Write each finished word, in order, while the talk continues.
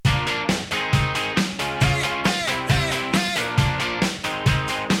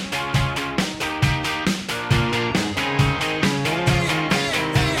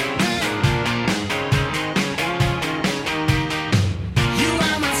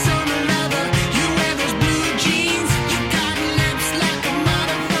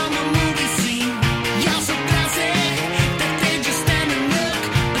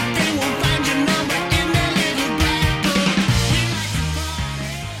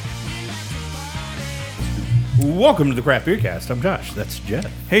Welcome to the Craft Beer Cast. I'm Josh. That's Jeff.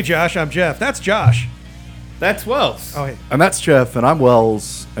 Hey, Josh, I'm Jeff. That's Josh. That's Wells. Oh, hey. And that's Jeff, and I'm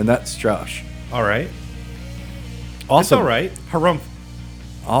Wells, and that's Josh. All right. Awesome. It's all right. Harumph.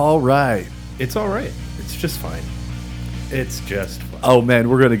 All right. It's all right. It's just fine. It's just fine. Oh man,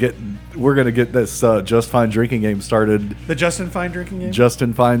 we're gonna get this Just Fine drinking game started. The Justin Fine drinking game?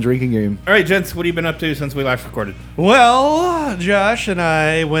 Justin Fine drinking game. All right, gents, what have you been up to since we last recorded? Well, Josh and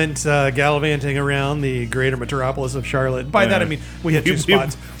I went gallivanting around the greater metropolis of Charlotte. By that, I mean, we hit two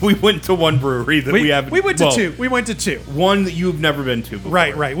spots. We went to one brewery that we haven't. We went to two. We went to two. One that you've never been to before.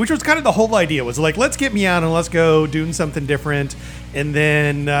 Right. Which was kind of the whole idea. Was like, let's get me out and let's go doing something different. And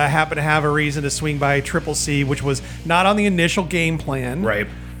then happen to have a reason to swing by Triple C, which was not on the initial game plan. Right.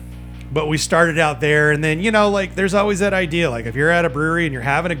 But we started out there, and then, there's always that idea. Like, if you're at a brewery and you're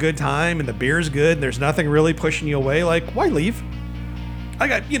having a good time and the beer's good and there's nothing really pushing you away, like, why leave?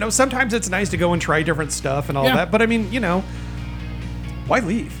 Sometimes it's nice to go and try different stuff and all that. But, I mean, why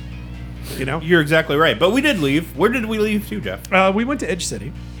leave? You're exactly right. But we did leave. Where did we leave to, Jeff? We went to Edge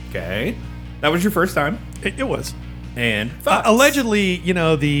City. Okay. That was your first time? It was. And thoughts? Allegedly,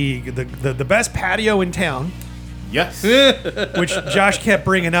 the best patio in town. Yes. Which Josh kept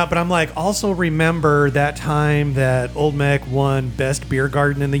bringing up, but I'm like, also remember that time that Old Mech won Best Beer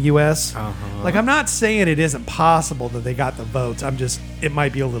Garden in the U.S.? Uh-huh. Like, I'm not saying it isn't possible that they got the votes. It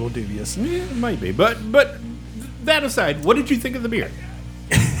might be a little dubious. Yeah, it might be. But that aside, what did you think of the beer?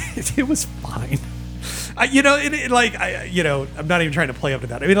 It was fine. I'm not even trying to play up to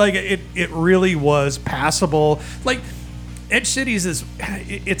that. I mean, like, it really was passable. Like, Edge Cities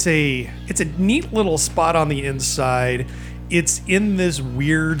it's a neat little spot on the inside. It's in this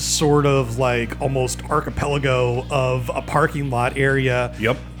weird sort of like almost archipelago of a parking lot area.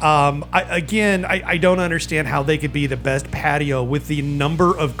 Yep. I don't understand how they could be the best patio with the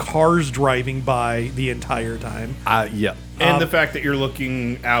number of cars driving by the entire time. Yeah. And the fact that you're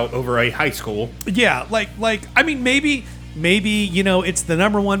looking out over a high school. Yeah, maybe it's the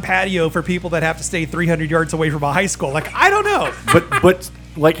number one patio for people that have to stay 300 yards away from a high school. Like, I don't know. but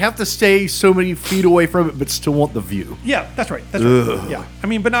like have to stay so many feet away from it, but still want the view. Yeah, that's right. Yeah, I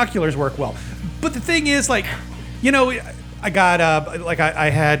mean, binoculars work well. But the thing is, like, I got I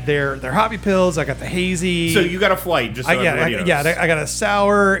had their hobby pills. I got the hazy. So you got a flight, just so everybody knows. I got a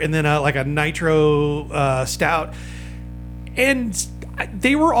sour and then like a nitro stout, and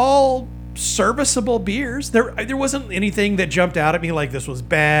they were all serviceable beers. There wasn't anything that jumped out at me like this was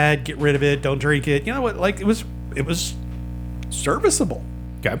bad, get rid of it, don't drink it. You know what? Like, it was serviceable.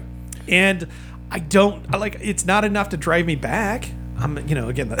 Okay. And it's not enough to drive me back.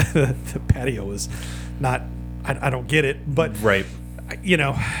 Again, the patio is not, I don't get it, but right.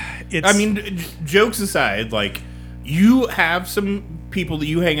 It's, I mean, jokes aside, like, you have some people that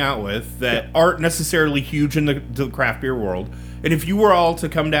you hang out with that aren't necessarily huge in the craft beer world. And if you were all to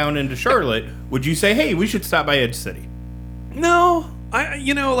come down into Charlotte, would you say, hey, we should stop by Edge City? No.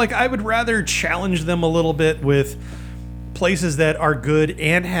 I would rather challenge them a little bit with places that are good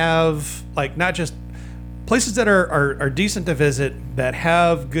and have, like, not just places that are decent to visit, that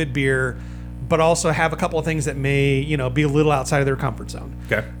have good beer, but also have a couple of things that may, be a little outside of their comfort zone.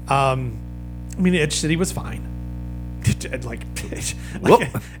 Okay. Edge City was fine.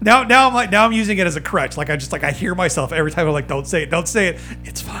 Now I'm using it as a crutch. Like, I hear myself every time I'm like, don't say it.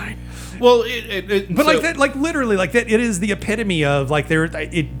 It's fine. Well, literally, like that. It is the epitome of like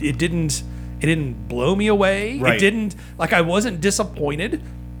it didn't blow me away. Right. It didn't, like, I wasn't disappointed.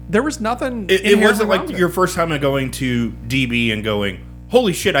 There was nothing. It wasn't like your first time going to DB and going,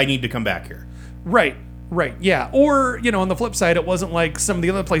 holy shit, I need to come back here. Right. Yeah. Or, on the flip side, it wasn't like some of the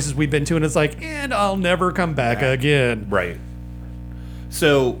other places we've been to, and it's like, and I'll never come back again. Right.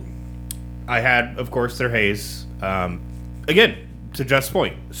 So, I had, of course, their haze. Again, to Jeff's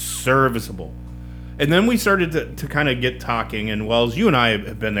point, serviceable. And then we started to kind of get talking, and Wells, you and I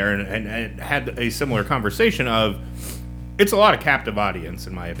have been there and had a similar conversation of, it's a lot of captive audience,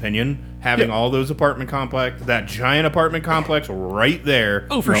 in my opinion, having all those apartment complex, that giant apartment complex right there.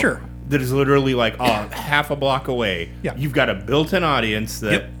 Oh, for sure. That is literally like half a block away. Yeah. You've got a built-in audience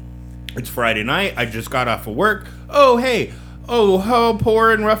that it's Friday night. I just got off of work. Oh, hey. Oh, how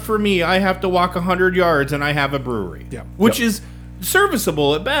poor and rough for me. I have to walk 100 yards and I have a brewery. Yeah. Which is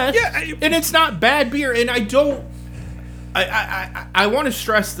serviceable at best. Yeah. And it's not bad beer. And I want to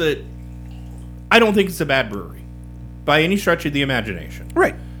stress that I don't think it's a bad brewery by any stretch of the imagination.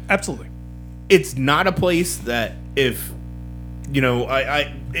 Right. Absolutely. It's not a place that if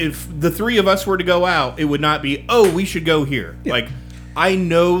the three of us were to go out, it would not be, oh, we should go here. Yeah. Like, I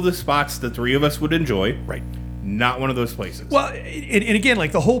know the spots the three of us would enjoy. Right. Not one of those places. Well, and again,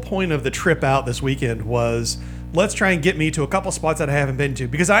 like the whole point of the trip out this weekend was let's try and get me to a couple spots that I haven't been to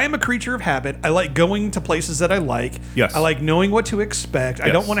because I am a creature of habit. I like going to places that I like. Yes. I like knowing what to expect. I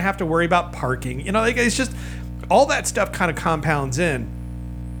don't Yes. want to have to worry about parking. You know, like it's just all that stuff kind of compounds in.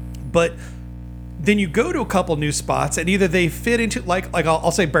 But then you go to a couple new spots and either they fit into like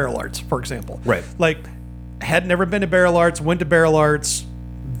I'll say Barrel Arts, for example. Right. Like had never been to Barrel Arts, went to Barrel Arts.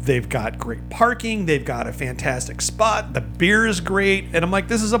 They've got great parking. They've got a fantastic spot. The beer is great. And I'm like,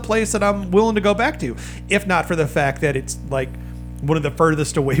 this is a place that I'm willing to go back to. If not for the fact that it's like one of the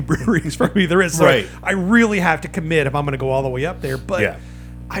furthest away breweries from me there is. So Right. I really have to commit if I'm going to go all the way up there. But Yeah.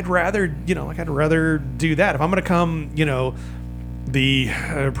 I'd rather do that. If I'm going to come, the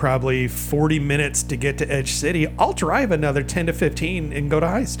probably 40 minutes to get to Edge City, I'll drive another 10 to 15 and go to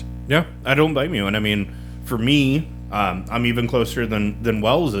Heist. Yeah, I don't blame you. And I mean, for me, I'm even closer than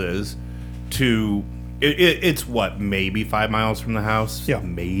Wells is to. It's what, maybe 5 miles from the house. Yeah.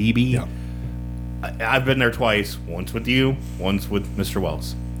 Maybe. Yeah. I've been there twice. Once with you, once with Mr.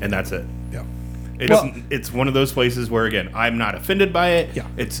 Wells, and that's it. Yeah. It's one of those places where again I'm not offended by it. Yeah.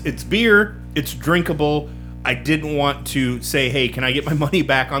 It's beer. It's drinkable. I didn't want to say, hey, can I get my money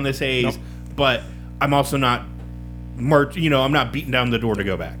back on this haze? Nope. But I'm also not, I'm not beating down the door to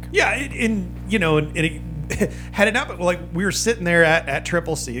go back. Yeah, had it not been like we were sitting there at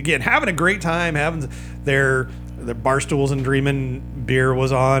Triple C again, having a great time, having their Barstools and Dreamin' beer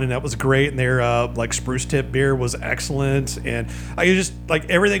was on, and that was great, and their like Spruce Tip beer was excellent, and I just like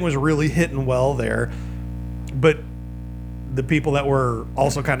everything was really hitting well there, but the people that were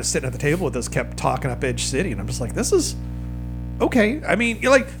also kind of sitting at the table with us kept talking up Edge City, and I'm just like, this is okay. I mean,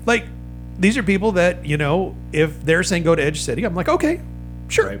 you're like these are people that if they're saying go to Edge City, I'm like, okay,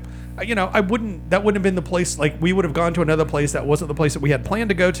 sure. Right. That wouldn't have been the place. Like we would have gone to another place that wasn't the place that we had planned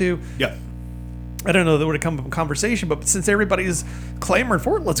to go to. Yeah. I don't know that would have come up in conversation, but since everybody's clamoring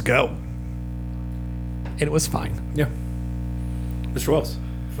for it, let's go. And it was fine. Yeah. Mr. Wells,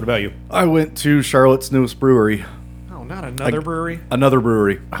 what about you? I went to Charlotte's newest brewery. Oh, not another brewery. Another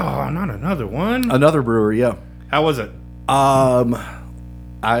brewery. Oh, not another one. Another brewery, yeah. How was it?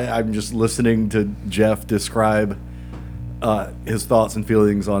 I'm just listening to Jeff describe his thoughts and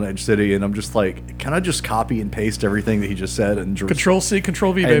feelings on Edge City, and I'm just like, can I just copy and paste everything that he just said and Control C,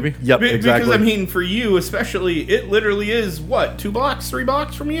 Control V, and- baby. Yep, exactly. Because I mean, for you especially, it literally is what, 2 blocks, 3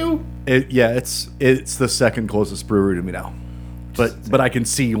 blocks from you? It's the second closest brewery to me now, but I can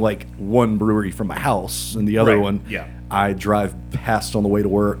see like one brewery from my house, and the other Right, one, yeah. I drive past on the way to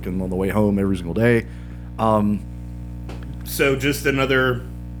work and on the way home every single day. So just another.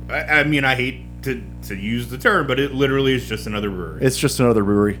 I mean, I hate to use the term, but it literally is just another brewery. It's just another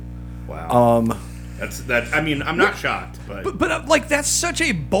brewery. Wow. That's that. I mean, I'm not shocked, but But like that's such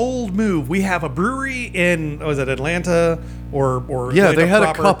a bold move. We have a brewery in was it Atlanta or Yeah, Atlanta they had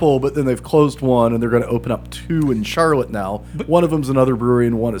proper? a couple, but then they've closed one, and they're going to open up 2 in Charlotte now. One of them's another brewery,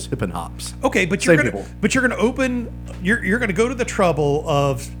 and one is Hip and Hops. Okay, but Same you're people. gonna open. You're gonna go to the trouble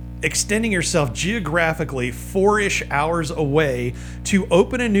of extending yourself geographically 4-ish hours away to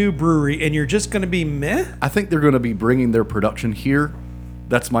open a new brewery, and you're just gonna be meh. I think they're going to be bringing their production here.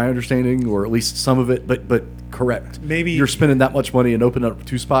 That's my understanding, or at least some of it. But correct. Maybe- you're spending that much money and opening up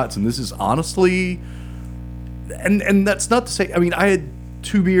 2 spots, and this is honestly, and that's not to say. I mean, I had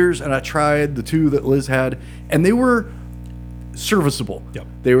 2 beers, and I tried the 2 that Liz had, and they were serviceable. Yep.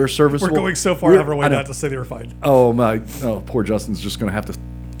 They were serviceable. We're going so far We're- out of our way I know. not to say they were fine. Oh my! Oh, poor Justin's just going to have to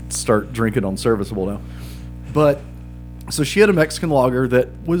start drinking on serviceable now. But so she had a Mexican lager that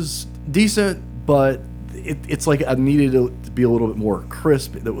was decent, but it's like I needed it to be a little bit more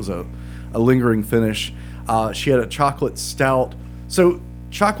crisp. That was a lingering finish. She had a chocolate stout. So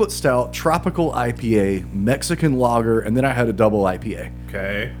chocolate stout, tropical IPA, Mexican lager, and then I had a double IPA,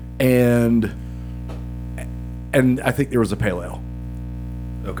 okay, and I think there was a pale ale,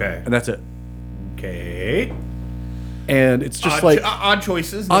 okay, and that's it. okay. And it's just odd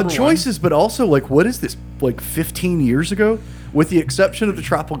choices. odd number one. choices, but also like, what is this? Like 15 years ago, with the exception of the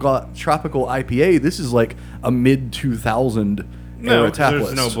tropical IPA, this is like a mid 2000 No, era 'cause tap there's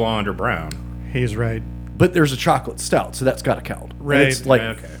list. no blonde or brown. He's right. But there's a chocolate stout, so that's got to count. And Right. it's like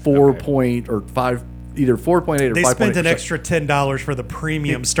Okay, 4 okay. point or 5, either 4.8 or They 5.8. spent an extra $10 for the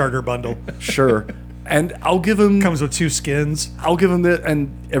premium starter bundle. Sure, and I'll give them. Comes with 2 skins. I'll give them that,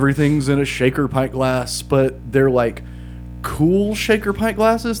 and everything's in a shaker pint glass, but they're like cool shaker pint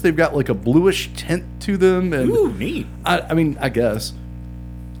glasses. They've got like a bluish tint to them, and Ooh, neat. I mean, I guess.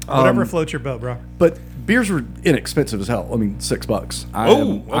 Whatever floats your boat, bro. But beers were inexpensive as hell. I mean, $6.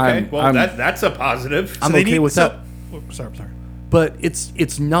 Oh, okay. Well, that's a positive. I'm okay with that. Oh, sorry. But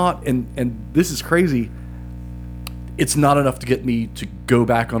it's not, and this is crazy. it's not enough to get me to go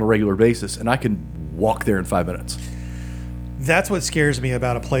back on a regular basis, and I can walk there in 5 minutes. That's what scares me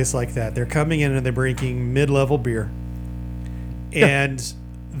about a place like that. They're coming in and they're drinking mid-level beer, and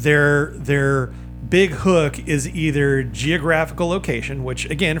their big hook is either geographical location, which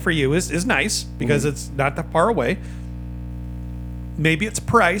again for you is nice because it's not that far away. Maybe it's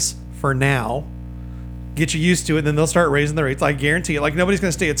price for now. Get you used to it, and then they'll start raising the rates. I guarantee it. Like, nobody's going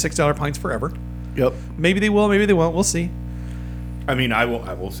to stay at $6 pints forever. Yep. Maybe they will, maybe they won't. We'll see. I mean, I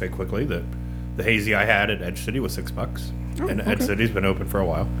will say quickly that the hazy I had at Edge City was $6, and okay. Edge City's been open for a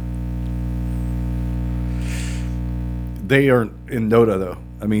while. They are in Noda though.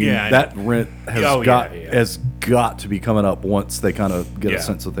 I mean, Yeah, I that rent has Oh, got yeah. has got to be coming up once they kind of get Yeah. a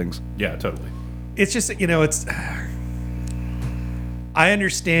sense of things. Yeah, totally. It's just, it's. I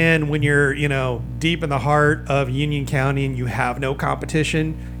understand when you're, deep in the heart of Union County and you have no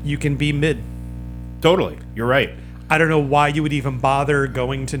competition, you can be mid. Totally. You're right. I don't know why you would even bother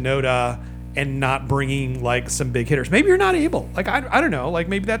going to Noda and not bringing like some big hitters. Maybe you're not able. Like, I don't know. Like,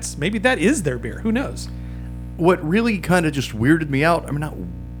 maybe that is their beer. Who knows? What really kind of just weirded me out, I mean, not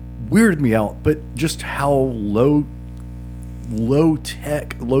weirded me out, but just how low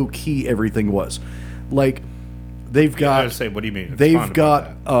tech, low key everything was. Like, they've I got, was say, what do you mean? they've Expound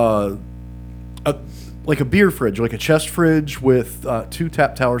about got that. like a beer fridge, like a chest fridge with 2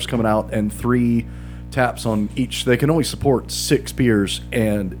 tap towers coming out and 3 taps on each. They can only support 6 beers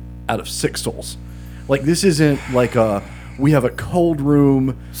and out of 6 stalls. Like, this isn't like we have a cold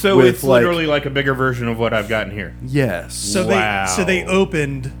room. So with it's literally like a bigger version of what I've gotten here. yes. So Wow. they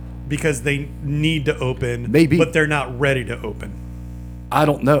opened because they need to open, Maybe. but they're not ready to open. I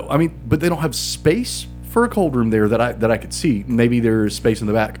don't know. I mean, but they don't have space for a cold room there that I could see. Maybe there's space in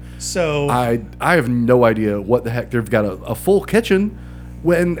the back. So I have no idea what the heck. They've got a full kitchen.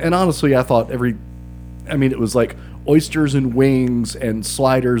 And honestly, I thought it was like oysters and wings and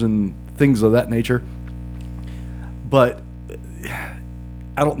sliders and things of that nature. But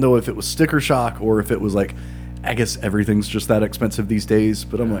I don't know if it was sticker shock or if it was like, I guess everything's just that expensive these days.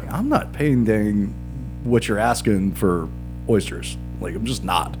 But I'm like, I'm not paying dang what you're asking for oysters. Like, I'm just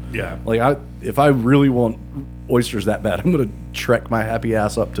not. Yeah. Like, if I really want oysters that bad, I'm going to trek my happy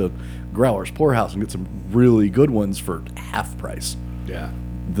ass up to Growler's Poorhouse and get some really good ones for half price Yeah.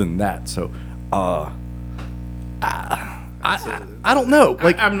 than that. So, I don't know.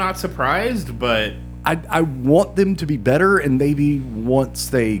 Like, I'm not surprised, but I want them to be better, and maybe once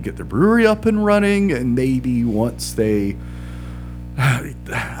they get their brewery up and running, and maybe once they, I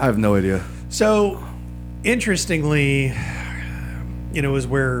have no idea. So, interestingly, as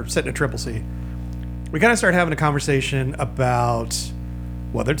we're sitting at Triple C, we kind of started having a conversation about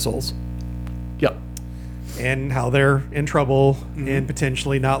Weathered Souls Yep. and how they're in trouble and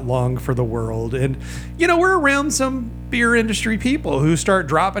potentially not long for the world. And, we're around some beer industry people who start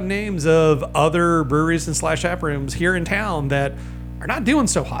dropping names of other breweries and / tap rooms here in town that are not doing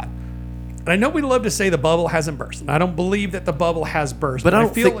so hot. And I know we love to say the bubble hasn't burst, and I don't believe that the bubble has burst. But I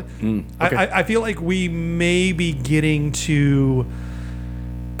don't feel think- like, okay. I feel like we may be getting to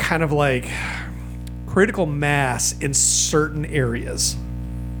kind of like critical mass in certain areas.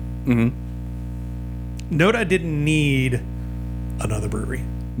 Noda didn't need another brewery.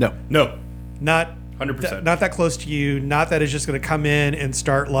 No. no. Not 100%. not that close to you. Not that it's just going to come in and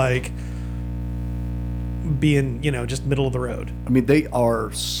start like being, just middle of the road. I mean, they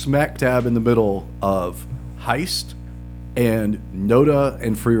are smack dab in the middle of Heist and Noda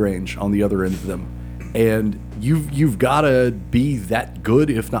and Free Range on the other end of them. And you've got to be that good,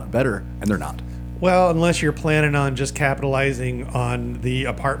 if not better, and they're not. Well, unless you're planning on just capitalizing on the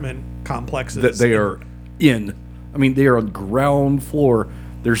apartment complexes That they are in. I mean, they are on ground floor.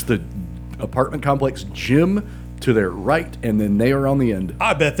 There's the apartment complex gym to their right, and then they are on the end.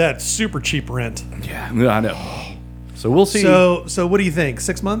 I bet that's super cheap rent. Yeah, I know. So we'll see. So what do you think?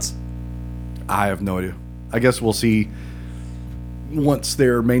 6 months? I have no idea. I guess we'll see once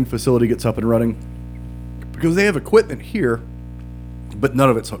their main facility gets up and running, because they have equipment here, but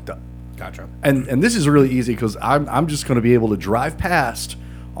none of it's hooked up. Gotcha. And this is really easy because I'm just going to be able to drive past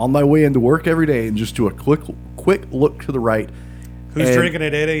on my way into work every day and just do a quick look to the right. Who's And- drinking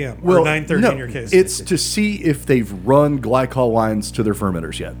at 8 a.m. Well, or 9:30 no, in your case? It's to see if they've run glycol lines to their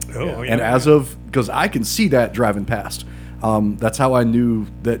fermenters yet. Oh, yeah. And as of, because I can see that driving past. That's how I knew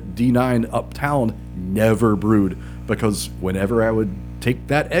that D9 Uptown never brewed, because whenever I would take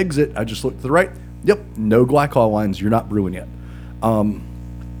that exit, I just looked to the right. Yep, no glycol lines. You're not brewing yet.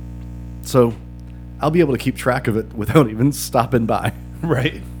 So I'll be able to keep track of it without even stopping by.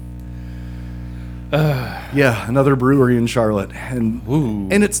 Right. Yeah, another brewery in Charlotte, and Ooh.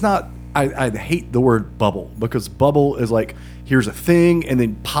 and it's not I hate the word bubble, because bubble is like, here's a thing, and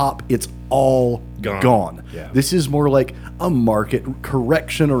then pop, it's all gone. Yeah. This is more like a market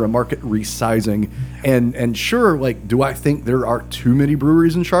correction or a market resizing. And sure, like, do I think there are too many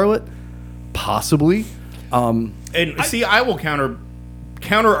breweries in Charlotte? Possibly. And see, I will counter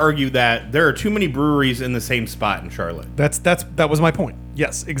argue that there are too many breweries in the same spot in Charlotte. That was my point.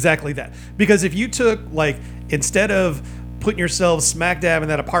 Yes, exactly that. Because if you took, like, instead of putting yourself smack dab in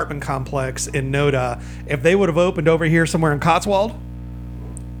that apartment complex in Noda, if they would have opened over here somewhere in Cotswold,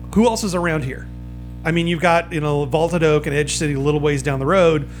 who else is around here? I mean, you've got, Vaulted Oak and Edge City a little ways down the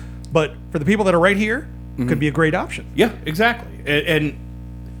road, but for the people that are right here, could be a great option. Yeah, exactly. And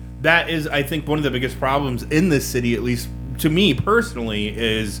that is, I think, one of the biggest problems in this city, at least to me personally,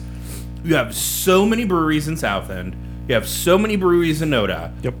 is you have so many breweries in South End, you have so many breweries in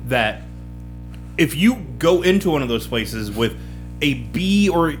Noda, Yep. that if you go into one of those places with a B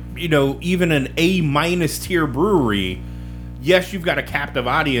or, even an A minus tier brewery, yes, you've got a captive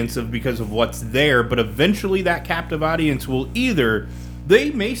audience because of what's there, but eventually that captive audience will either,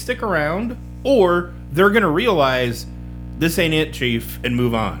 they may stick around, or they're going to realize this ain't it, chief, and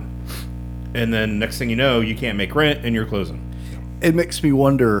move on. And then next thing you know, you can't make rent and you're closing. It makes me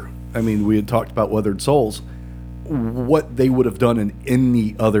wonder, I mean, we had talked about Weathered Souls, what they would have done in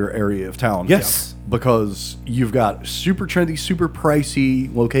any other area of town. Yes. Because you've got super trendy, super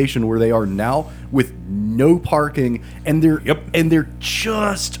pricey location where they are now with no parking, and they're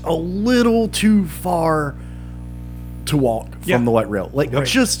just a little too far to walk from the light rail. Like, Right.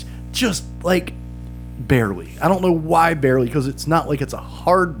 just like barely. I don't know why barely, because it's not like it's a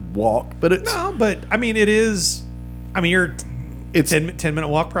hard walk, but it's No, but, I mean, it is... I mean, you're... It's 10-minute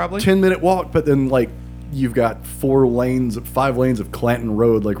walk, probably? 10-minute walk, but then, like, you've got 5 lanes of Clanton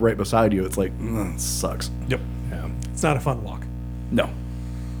Road, like, right beside you. It's like, it sucks. Yep. Yeah. It's not a fun walk. No.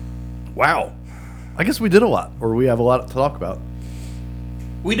 Wow. I guess we did a lot, or we have a lot to talk about.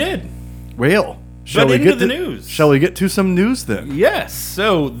 We did. Well, shall we into get the to news. Shall we get to some news then? Yes.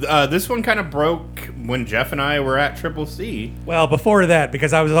 So this one kind of broke when Jeff and I were at Triple C. Well, before that,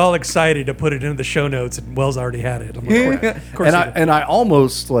 because I was all excited to put it into the show notes, and Wells already had it. I'm like, of course he did. And I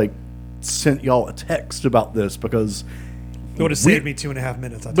almost like sent y'all a text about this because It would have saved me 2.5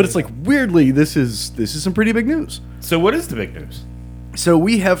 minutes. but it's like weirdly this is some pretty big news. So what is the big news? So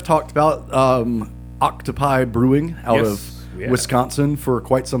we have talked about Octopi Brewing out Yes, of we have. Wisconsin for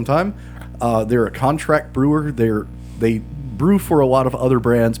quite some time. They're a contract brewer. They brew for a lot of other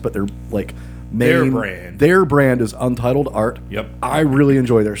brands, but they're like their brand is Untitled Art. Yep. I really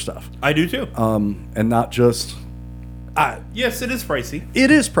enjoy their stuff. I do too. And not just Yes, it is pricey.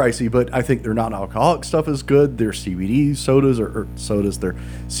 it is pricey, but I think their non-alcoholic stuff is good. Their CBD sodas or sodas, their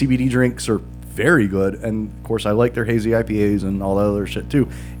CBD drinks are very good. And of course, I like their hazy IPAs and all that other shit too.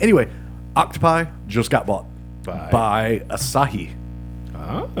 Anyway, Octopi just got bought by Asahi,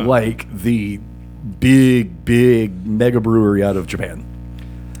 like the big mega brewery out of Japan.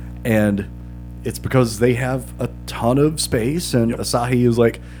 And it's because they have a ton of space, and Asahi is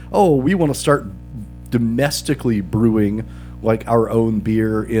like, oh, we want to start domestically brewing like our own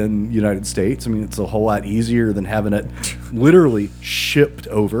beer in United States. I mean, it's a whole lot easier than having it literally shipped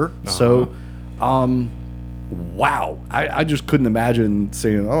over. So, wow. I just couldn't imagine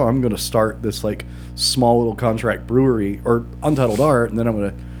saying, oh, I'm going to start this like small little contract brewery or Untitled Art, and then I'm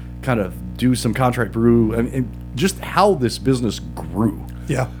going to kind of do some contract brew, and just how this business grew.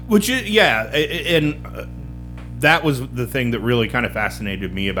 Yeah. Which is, and that was the thing that really kind of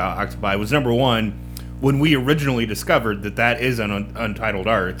fascinated me about Octopi was, number one, when we originally discovered that is an Untitled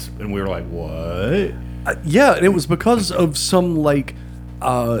Arts, and we were like, what? Yeah, and it was because of some like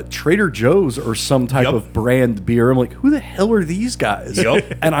Trader Joe's or some type of brand beer. I'm like, who the hell are these guys?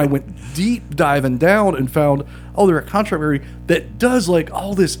 Yep. And I went deep diving down and found, oh, they're a contract brewery that does like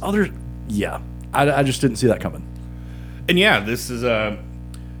all this other. Yeah, I just didn't see that coming. And yeah, this is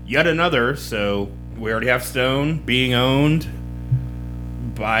yet another. So we already have Stone being owned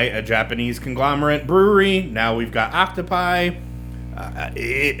by a Japanese conglomerate brewery. Now we've got Octopi.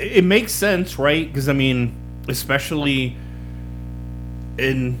 It makes sense, right? Because I mean, especially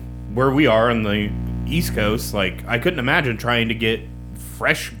in where we are on the East Coast, like I couldn't imagine trying to get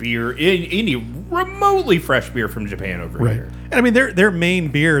fresh beer, any remotely fresh beer from Japan over here. And I mean, their main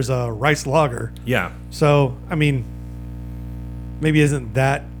beer is a rice lager. Yeah. So, I mean, maybe isn't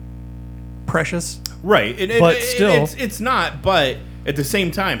that precious? Right. But still. It's not, but at the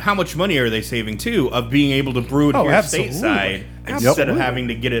same time, how much money are they saving too of being able to brew it here absolutely. stateside instead of having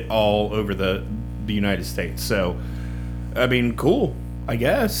to get it all over the United States? So, I mean, cool. I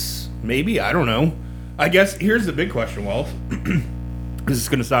guess. Maybe. I don't know. I guess here's the big question, Walt. Is this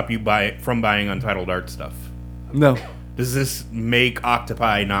going to stop you from buying Untitled Art stuff? No. Does this make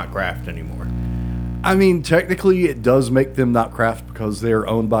Octopi not craft anymore? I mean, technically, it does make them not craft because they're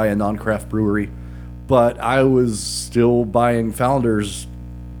owned by a non-craft brewery. But I was still buying Founders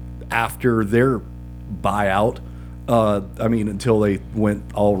after their buyout. I mean, until they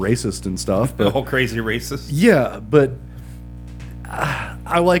went all racist and stuff. The But whole crazy racist? yeah, but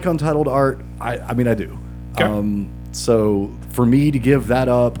I like Untitled Art. I mean, I do. Okay. So for me to give that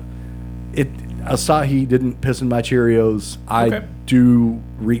up, Asahi didn't piss in my Cheerios. I Okay. do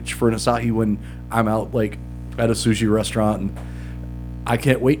reach for an Asahi when I'm out like at a sushi restaurant, and I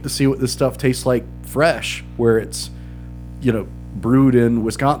can't wait to see what this stuff tastes like fresh, where it's brewed in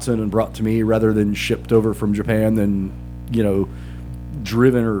Wisconsin and brought to me rather than shipped over from Japan, then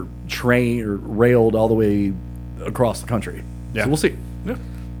driven or trained or railed all the way across the country. Yeah. So we'll see. Yeah.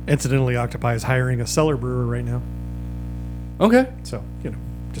 Incidentally, Octopi is hiring a cellar brewer right now. Okay. So,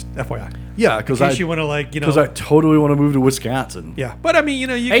 just FYI. Yeah, In because case you want to, because I totally want to move to Wisconsin. yeah. But I mean, you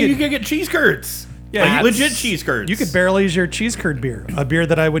Hey, you could, could get cheese curds. Yeah, Like that's- legit cheese curds. you could barrel age your cheese curd beer, a beer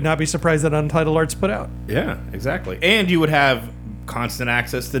that I would not be surprised that Untitled Arts put out. Yeah, exactly. And you would have constant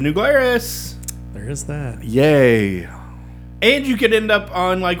access to New Glarus. There is that. Yay. And you could end up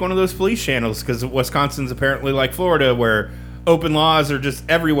on like one of those police channels because Wisconsin's apparently like Florida, where open laws are just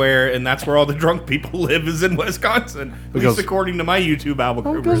everywhere, and that's where all the drunk people live is in Wisconsin. At Because- least according to my YouTube Because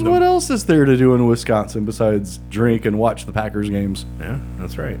algorithm. what else is there to do in Wisconsin besides drink and watch the Packers games? Yeah,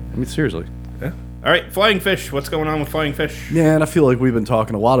 that's right. I mean, seriously. Yeah. All right, Flying Fish. What's going on with Flying Fish? Yeah, and I feel like we've been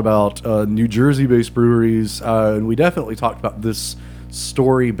talking a lot about New Jersey-based breweries, and we definitely talked about this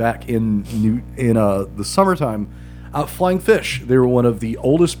story back in the summertime. Flying Fish, they were one of the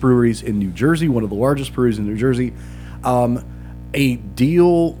oldest breweries in New Jersey, one of the largest breweries in New Jersey. A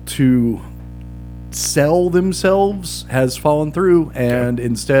deal to sell themselves has fallen through, and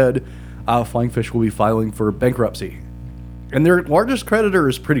instead, Flying Fish will be filing for bankruptcy. And their largest creditor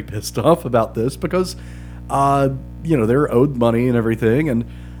is pretty pissed off about this because, they're owed money and everything, and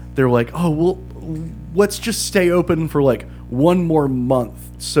they're like, oh, well, let's just stay open for like one more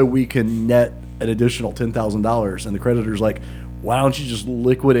month so we can net an additional $10,000. And the creditor's like, why don't you just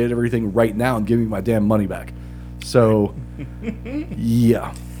liquidate everything right now and give me my damn money back? So,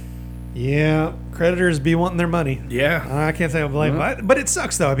 yeah. Yeah, creditors be wanting their money. Yeah. I can't say I blame but it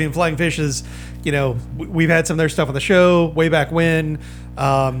sucks though. I mean, Flying Fish is, we've had some of their stuff on the show way back when.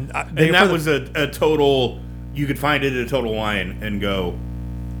 And that was a total. You could find it at a Total Wine and go,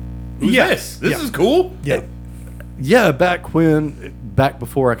 "Who's Yeah. this? This Yeah. is cool." yeah. Yeah, back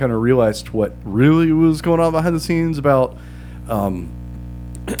before I kind of realized what really was going on behind the scenes about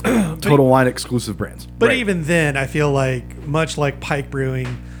Total Wine exclusive brands. But Right. even then, I feel like much like Pike Brewing,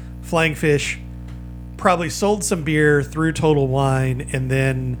 Flying Fish probably sold some beer through Total Wine, and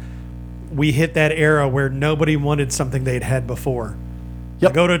then we hit that era where nobody wanted something they'd had before.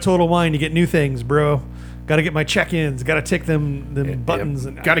 Yep. I go to Total Wine to get new things, bro. Got to get my check-ins. Got to tick them buttons.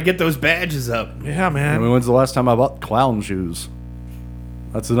 And Got to get those badges up. yeah, I man. mean, when's the last time I bought clown shoes?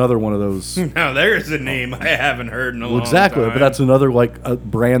 That's another one of those. Now there's a name I haven't heard in a long Exactly, time. but that's another like a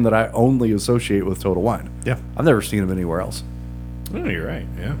brand that I only associate with Total Wine. Yeah. I've never seen them anywhere else. Oh, you're right.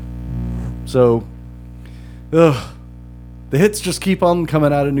 Yeah. So, the hits just keep on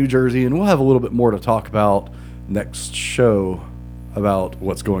coming out of New Jersey, and we'll have a little bit more to talk about next show about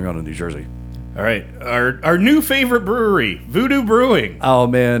what's going on in New Jersey. All right. Our new favorite brewery, Voodoo Brewing. Oh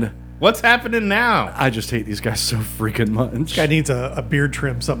man, What's happening now? I just hate these guys so freaking much. Guy needs a beard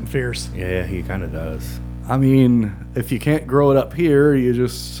trim, something fierce. Yeah, he kind of does. I mean, if you can't grow it up here, you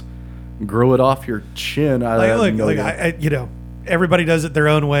just grow it off your chin. Everybody does it their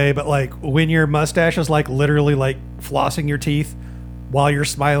own way, but like when your mustache is like literally like flossing your teeth while you're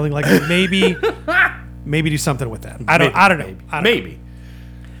smiling, like maybe do something with that. I don't know. Maybe.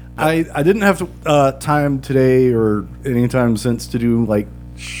 I didn't have time today or anytime since to do like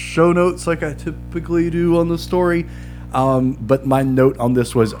show notes like I typically do on the story. But my note on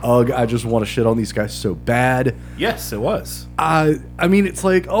this was, ugh, I just want to shit on these guys so bad. Yes, it was. I mean, it's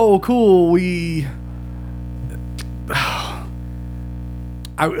like, oh, cool, we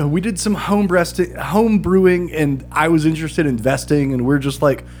did some home brewing, and I was interested in investing, and we're just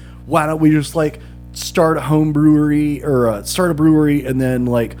like, why don't we just like start a home brewery or start a brewery, and then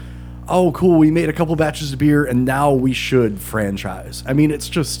like, oh, cool, we made a couple batches of beer, and now we should franchise. I mean, it's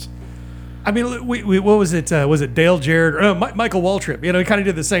just. I mean, what was it? Was it Dale Jarrett? Or, no, Michael Waltrip. He kind of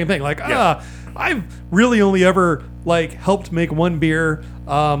did the same thing. Like, I've really only ever like helped make one beer.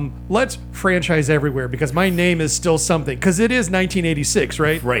 Let's franchise everywhere because my name is still something. Because it is 1986,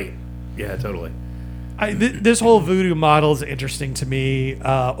 right? Right. Yeah, totally. This whole voodoo model is interesting to me,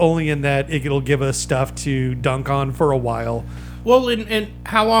 only in that it'll give us stuff to dunk on for a while. Well, and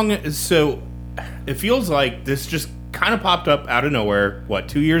how long? So it feels like this just kind of popped up out of nowhere. What,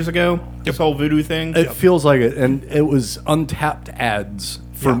 2 years ago? This whole voodoo thing. It feels like it, and it was untapped ads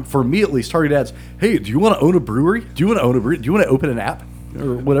for me at least. Target ads. Hey, do you want to own a brewery? Do you want to own a brewery? Do you want to open an app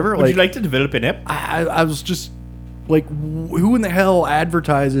or whatever? Would you like to develop an app? I was just like, who in the hell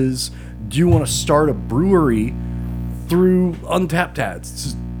advertises? Do you want to start a brewery through untapped ads? It's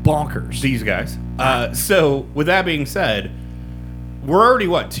just bonkers. These guys. So with that being said, we're already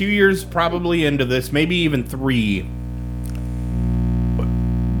 2 years probably into this, maybe even 3. But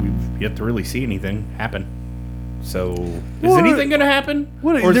we've yet to really see anything happen. So is anything going to happen?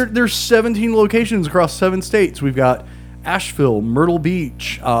 Or There's 17 locations across 7 states. We've got Asheville, Myrtle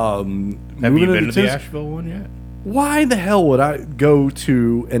Beach. Have you been to the Asheville one yet? Why the hell would I go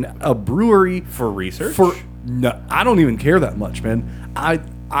to a brewery For research? No, I don't even care that much, man. I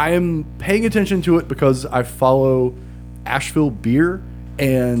am paying attention to it because I follow Asheville Beer,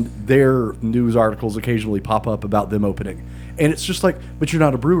 and their news articles occasionally pop up about them opening. And it's just like, but you're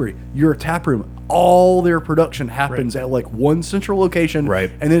not a brewery. You're a tap room. All their production happens at like one central location, right?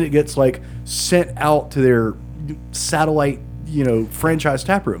 And then it gets like sent out to their satellite, franchise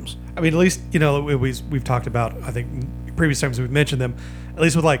tap rooms. I mean, at least, we've talked about, I think, previous times we've mentioned them, at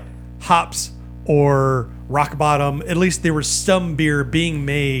least with like Hops or Rock Bottom, at least there was some beer being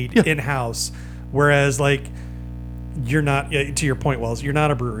made in-house. Whereas, like, you're not, to your point, Wells, you're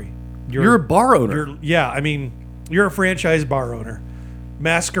not a brewery. You're a bar owner. You're a franchise bar owner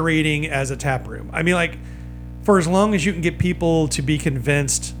masquerading as a tap room. I mean, like, for as long as you can get people to be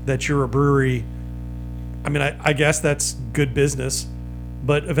convinced that you're a brewery, I mean, I guess that's good business.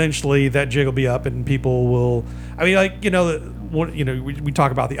 But eventually that jig will be up and people will, I mean, like, we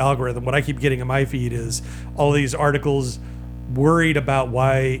talk about the algorithm. What I keep getting in my feed is all these articles worried about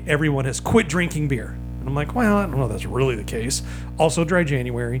why everyone has quit drinking beer. And I'm like, well, I don't know if that's really the case. Also dry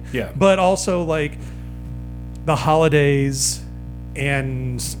January. Yeah. But also like the holidays,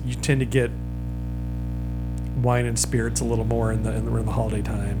 and you tend to get wine and spirits a little more in the holiday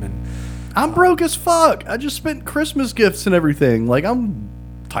time. And I'm broke as fuck. I just spent Christmas gifts and everything. Like, I'm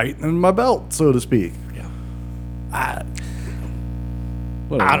tightening my belt, so to speak. yeah, I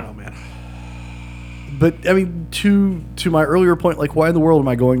I don't know, man. But I mean, to my earlier point, like, why in the world am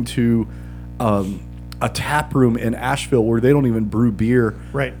I going to a tap room in Asheville where they don't even brew beer?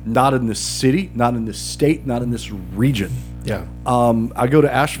 Right. Not in this city, not in this state, not in this region. Yeah. I go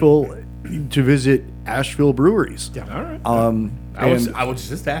to Asheville to visit Asheville breweries. Yeah. All right. I I was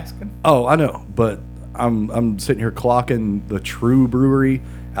just asking. Oh, I know, but I'm sitting here clocking the True Brewery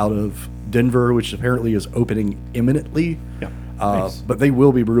out of Denver, which apparently is opening imminently. Yeah. Nice. But they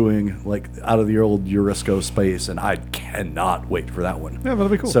will be brewing like out of the old Eurisco space, and I cannot wait for that one. Yeah, that'll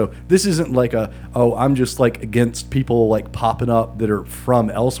be cool. So this isn't like I'm just like against people like popping up that are from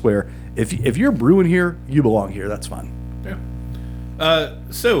elsewhere. If you're brewing here, you belong here. That's fine. Yeah.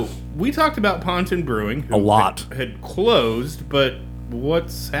 So we talked about Pontoon Brewing. Who A lot. had closed, but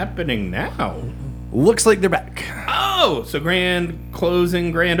what's happening now? Looks like they're back. Oh, so grand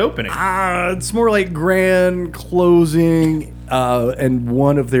closing, grand opening. It's more like grand closing, and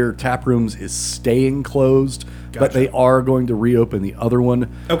one of their tap rooms is staying closed, but Gotcha. they are going to reopen the other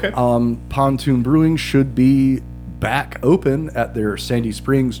one. Okay. Pontoon Brewing should be back open at their Sandy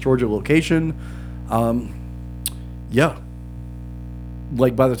Springs, Georgia location. Yeah.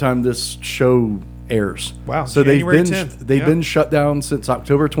 Like by the time this show airs. Wow, So January they've 10th. been shut down since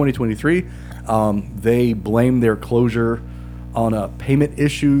October 2023. They blame their closure on payment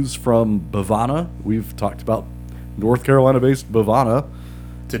issues from Bavana. We've talked about North Carolina-based Bavana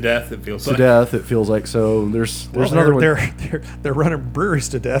To death, it feels to like. death. It feels like so. There's Well, another one. They're running breweries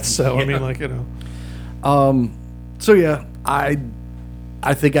to death. So I mean, like, So yeah, I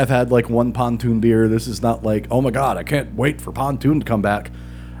think I've had like one Pontoon beer. This is not like, oh my god, I can't wait for Pontoon to come back.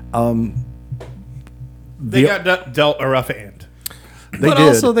 They got dealt a rough hand. but did.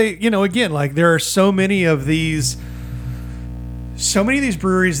 also again, like there are so many of these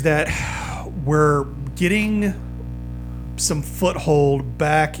breweries that were getting some foothold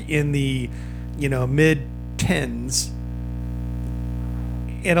back in the mid 10s,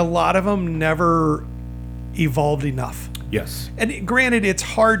 and a lot of them never evolved enough. Yes. And granted, it's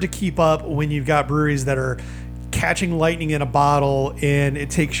hard to keep up when you've got breweries that are catching lightning in a bottle, and it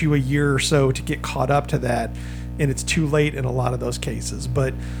takes you a year or so to get caught up to that, and it's too late in a lot of those cases.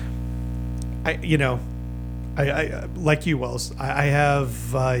 But I like you, Wells. I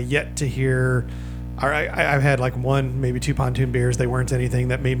have yet to hear. I've had like one, maybe two Pontoon beers. They weren't anything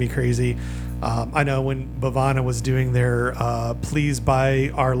that made me crazy. I know when Bavana was doing their please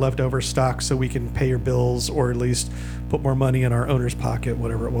buy our leftover stock so we can pay your bills or at least put more money in our owner's pocket,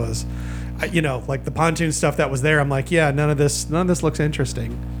 whatever it was. Like the pontoon stuff that was there, I'm like, yeah, none of this looks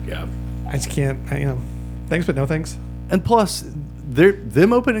interesting. Yeah. I just can't. Thanks, but no thanks. And plus,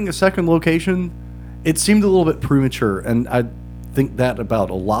 them opening a second location, it seemed a little bit premature. And I think that about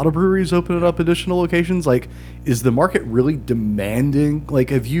a lot of breweries opening up additional locations. Like, is the market really demanding? Like,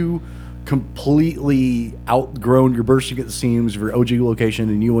 have you completely outgrown your bursting at the seams of your OG location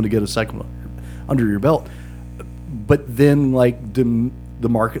and you want to get a second one under your belt? But then, like, the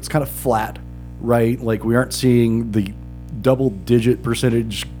market's kind of flat, right? Like, we aren't seeing the double-digit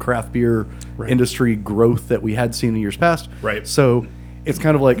percentage craft beer industry growth that we had seen in years past. Right. So it's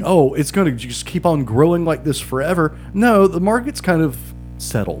kind of like, oh, it's going to just keep on growing like this forever. No, the market's kind of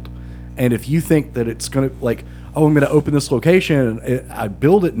settled. And if you think that it's going to, like, oh, I'm going to open this location and I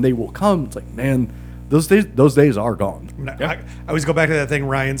build it and they will come, it's like, man, those days are gone. I always go back to that thing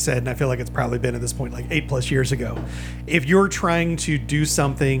Ryan said, and I feel like it's probably been at this point like 8+ years ago. If you're trying to do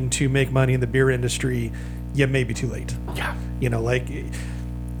something to make money in the beer industry, you may be too late. Yeah. Like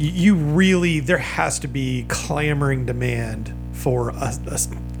you really, there has to be clamoring demand for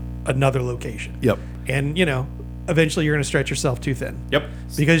another location. Yep. And, eventually you're going to stretch yourself too thin. Yep.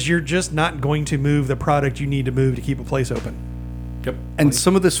 Because you're just not going to move the product you need to move to keep a place open. Yep. And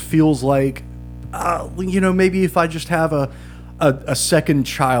some of this feels like, maybe if I just have a second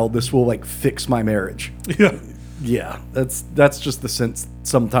child, this will like fix my marriage. Yeah. Yeah, that's just the sense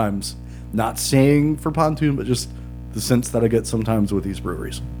sometimes. Not saying for Pontoon, but just the sense that I get sometimes with these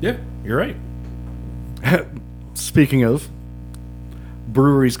breweries. Yeah, you're right. Speaking of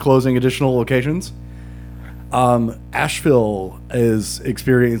breweries closing additional locations, Asheville is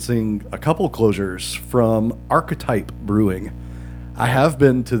experiencing a couple closures from Archetype Brewing. I have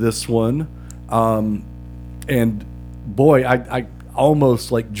been to this one, and boy, I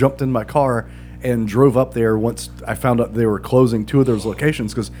almost like jumped in my car and drove up there once I found out they were closing 2 of those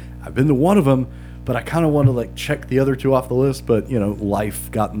locations, because I've been to one of them, but I kind of want to like check the other 2 off the list, but life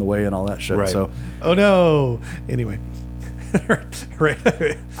got in the way and all that shit. Right. So, oh no. Anyway. Right.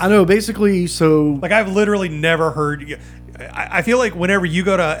 I know, basically, so Like, I've literally never heard. I feel like whenever you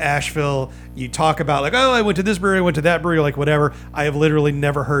go to Asheville, you talk about like, oh, I went to this brewery, I went to that brewery, like whatever. I have literally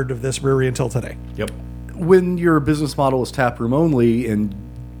never heard of this brewery until today. Yep. when your business model is tap room only, and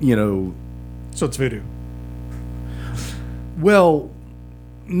So it's Voodoo. well,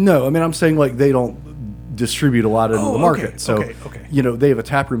 no, I mean, I'm saying like they don't distribute a lot into Oh, the market. okay, So, okay. they have a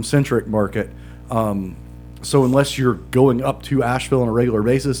taproom centric market. So unless you're going up to Asheville on a regular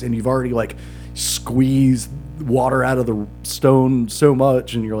basis and you've already like squeezed water out of the stone so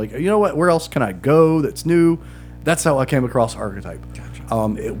much, and you're like, you know what, where else can I go that's new? That's how I came across Archetype.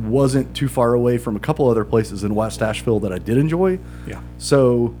 Gotcha. It wasn't too far away from a couple other places in West Asheville that I did enjoy. Yeah.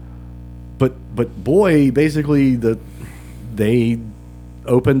 So, but boy, basically they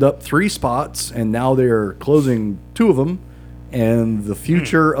opened up 3 spots and now they're closing 2 of them, and the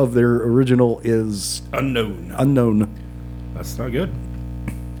future of their original is Unknown. That's not good.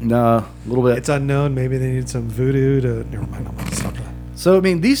 Nah, a little bit. It's unknown. Maybe they need some voodoo to. Never mind. I'm gonna stop that. So, I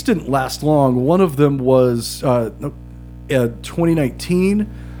mean, these didn't last long. One of them was 2019.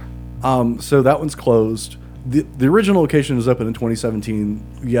 So that one's closed. The original location was open in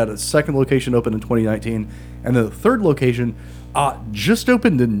 2017. You had a second location open in 2019. And the third location just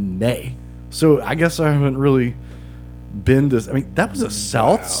opened in May. So I guess I haven't really been to... I mean, that was a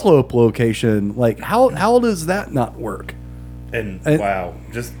South Slope location. Like, how does that not work? And wow,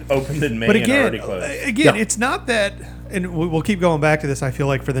 just opened in May But and again, already closed. Yeah. it's not that, and we'll keep going back to this. I feel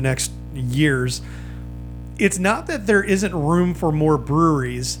like for the next years, it's not that there isn't room for more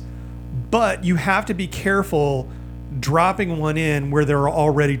breweries, but you have to be careful dropping one in where there are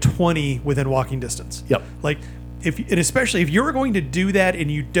already 20 within walking distance. Yep. Like, and especially if you're going to do that and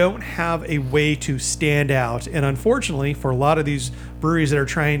you don't have a way to stand out, and unfortunately for a lot of these breweries that are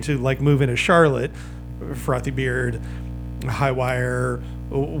trying to like move into Charlotte, Frothy Beard, High Wire,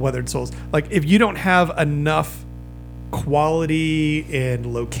 Weathered Souls, like if you don't have enough quality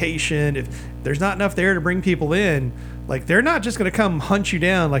and location, if there's not enough there to bring people in, like they're not just going to come hunt you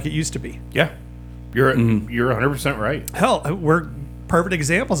down like it used to be. Yeah, you're 100% right. Hell, we're perfect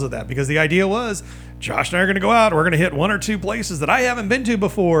examples of that, because the idea was Josh and I are going to go out, we're going to hit 1 or 2 places that I haven't been to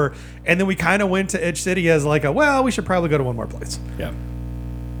before, and then we kind of went to Edge City as like we should probably go to one more place, Yeah,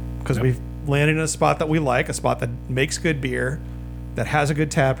 because we've landed in a spot that we like, a spot that makes good beer, that has a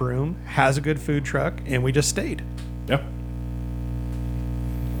good tap room, has a good food truck, and we just stayed. yeah,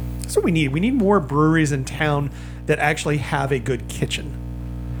 That's what we need. We need more breweries in town that actually have a good kitchen.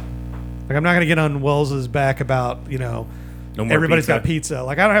 Like, I'm not going to get on Wells's back about, No more everybody's pizza. got pizza.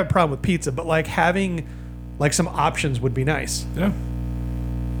 Like, I don't have a problem with pizza, but like having like some options would be nice. Yeah.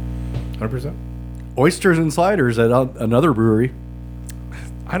 100%. Oysters and sliders at another brewery.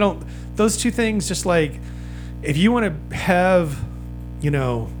 Those two things, just like, if you want to have,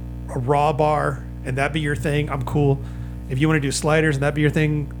 a raw bar and that be your thing, I'm cool. If you want to do sliders and that be your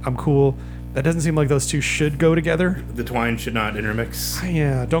thing, I'm cool. That doesn't seem like those two should go together. The twine should not intermix.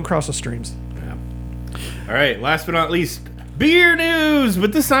 Yeah, don't cross the streams. Yeah. All right, last but not least, beer news,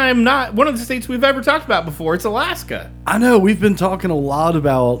 but this time not one of the states we've ever talked about before. It's Alaska. I know we've been talking a lot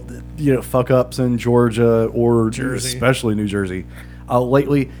about fuck ups in Georgia or Jersey. especially New Jersey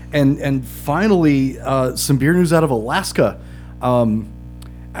lately, and finally some beer news out of Alaska.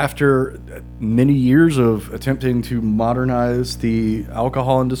 After many years of attempting to modernize the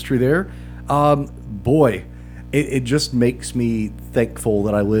alcohol industry there, it just makes me thankful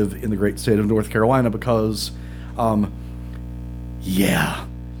that I live in the great state of North Carolina because,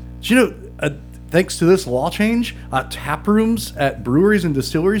 thanks to this law change, tap rooms at breweries and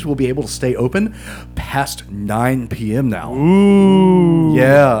distilleries will be able to stay open past 9 p.m. now. Ooh.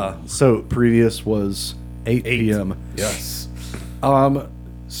 Yeah. So previous was 8 p.m. Yes.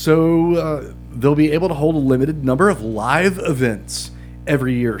 So they'll be able to hold a limited number of live events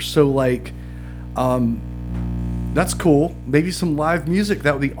every year. So like, that's cool. Maybe some live music.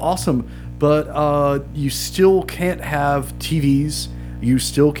 That would be awesome. But you still can't have TVs. You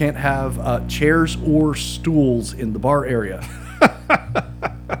still can't have chairs or stools in the bar area.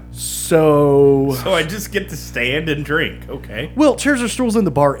 So I just get to stand and drink. Okay. well, chairs or stools in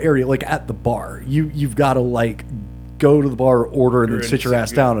the bar area, like at the bar. You've got to like go to the bar, order, and then sit your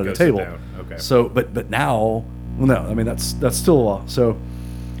ass down at a table. Okay. So, but now, well, no, I mean that's still a law. So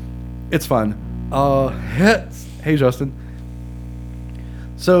it's fine. Hey Justin.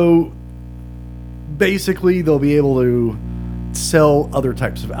 So basically, they'll be able to sell other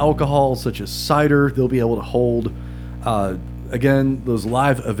types of alcohol, such as cider. They'll be able to hold, again, those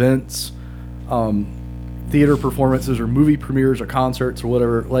live events, theater performances, or movie premieres, or concerts, or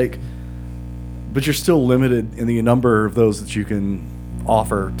whatever. Like, but you're still limited in the number of those that you can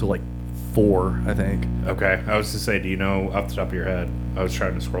offer to like 4, I think. Okay. I was to say, do you know off the top of your head? I was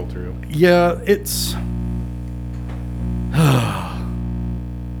trying to scroll through. Yeah, it's. I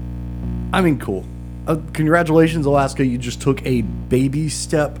mean, cool. Congratulations, Alaska. You just took a baby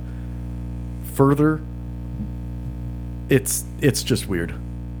step further. It's just weird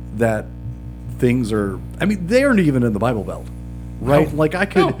that things are. I mean, they aren't even in the Bible Belt, right? No. Like I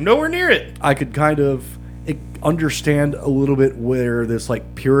could. No, nowhere near it. I could kind of understand a little bit where this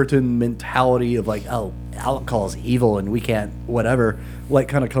like Puritan mentality of like, oh, alcohol is evil and we can't whatever, like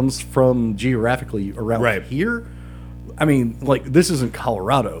kind of comes from geographically around Right. here. I mean, like this isn't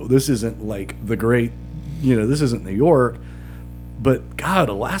Colorado. This isn't like the great, this isn't New York. But God,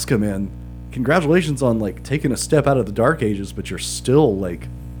 Alaska, man, congratulations on like taking a step out of the dark ages, but you're still like,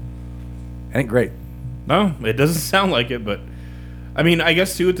 ain't great. No, it doesn't sound like it, but I mean, I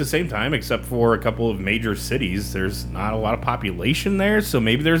guess too at the same time, except for a couple of major cities, there's not a lot of population there, so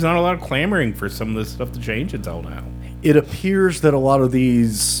maybe there's not a lot of clamoring for some of this stuff to change until now. It appears that a lot of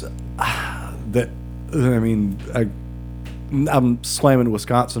these, I'm slamming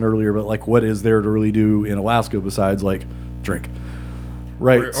Wisconsin earlier, but like, what is there to really do in Alaska besides like drink?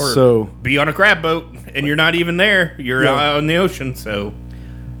 Right. Or so be on a crab boat, and you're not even there. You're Yeah. out in the ocean, so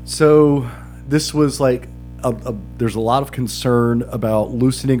this was like, there's a lot of concern about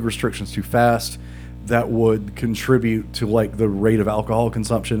loosening restrictions too fast that would contribute to like the rate of alcohol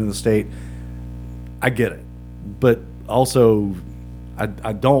consumption in the state. I get it, but also I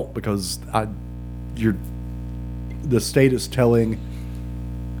don't, because the state is telling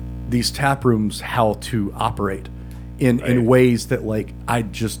these tap rooms how to operate in ways that like I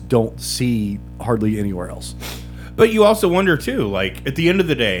just don't see hardly anywhere else. But you also wonder too, like at the end of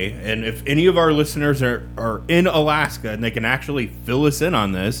the day, and if any of our listeners are in Alaska and they can actually fill us in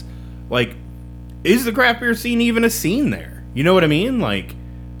on this, like, is the craft beer scene even a scene there? You know what I mean? Like,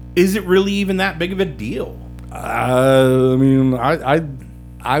 is it really even that big of a deal? I mean,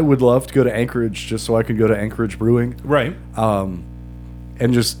 I would love to go to Anchorage just so I could go to Anchorage Brewing. Right.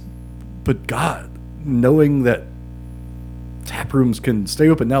 And just, but God, knowing that tap rooms can stay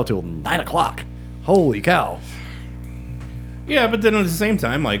open now till 9 o'clock. Holy cow. Yeah, but then at the same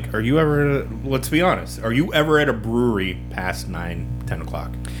time, like, are you ever, let's be honest, are you ever at a brewery past 9, 10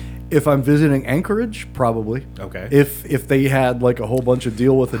 o'clock? If I'm visiting Anchorage, probably. Okay. If they had like a whole bunch of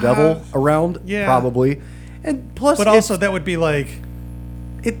Deal with the Devil around, yeah. probably. And plus, But also, that would be like,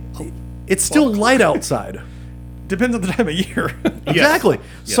 it's still light outside. depends on the time of year. Exactly.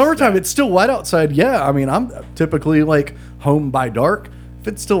 Yes, Summertime, that. it's still light outside. Yeah, I mean, I'm typically like home by dark. If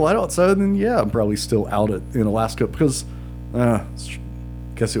it's still light outside, then yeah, I'm probably still out in Alaska because I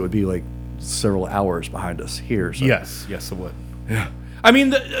guess it would be like several hours behind us here. So. Yes, it would. Yeah. I mean,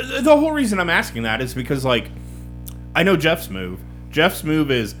 the whole reason I'm asking that is because, like, I know Jeff's move. Jeff's move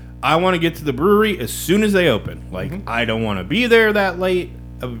is, I want to get to the brewery as soon as they open. Like, I don't want to be there that late.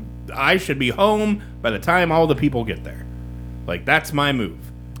 I should be home by the time all the people get there. Like, that's my move.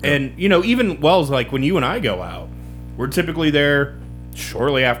 And, you know, even Wells, like, when you and I go out, we're typically there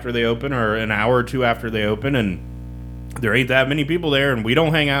shortly after they open or an hour or two after they open, and there ain't that many people there, and we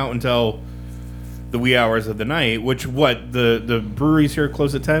don't hang out until the wee hours of the night, which, the breweries here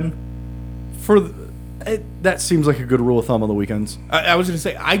close at 10? That seems like a good rule of thumb on the weekends. I was going to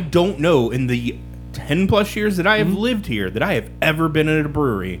say, I don't know in the 10 plus years that I have lived here that I have ever been at a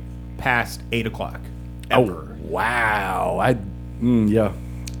brewery past 8 o'clock. Ever. Oh, wow. Yeah.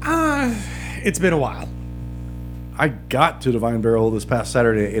 It's been a while. I got to Divine Barrel this past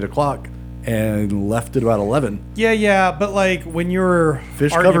Saturday at 8 o'clock and left at about 11. Yeah, but like when you're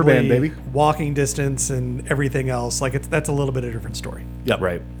Fish cover band, arguably baby. walking distance and everything else, like that's a little bit of a different story. Yep.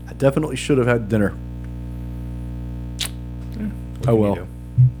 Right. I definitely should have had dinner. Oh, well.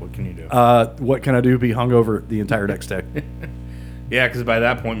 What can you do? What can I do? Be hungover the entire next day. Yeah, because by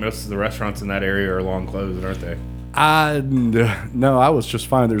that point, most of the restaurants in that area are long closed, aren't they? No, I was just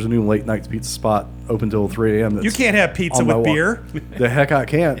fine. There's a new late night pizza spot open till 3 a.m. You can't have pizza on my with walk. beer. The heck I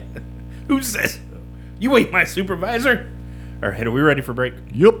can't. Who's this? You ain't my supervisor. All right, are we ready for break?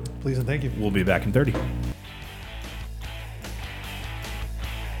 Yep. Please and thank you. We'll be back in 30.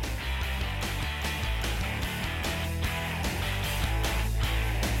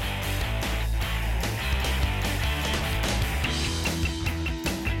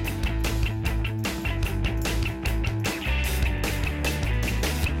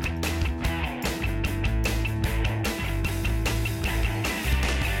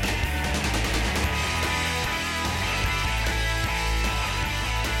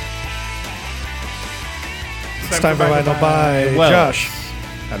 It's time for Vinyl by Wells. Josh.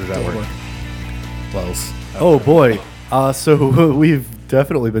 How does that work? Wells. Oh boy. So we've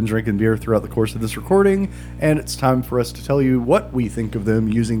definitely been drinking beer throughout the course of this recording, and it's time for us to tell you what we think of them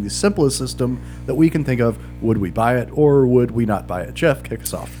using the simplest system that we can think of. Would we buy it or would we not buy it? Jeff, kick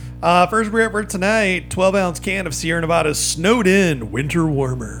us off. First beer for tonight, 12-ounce can of Sierra Nevada's Snowed In Winter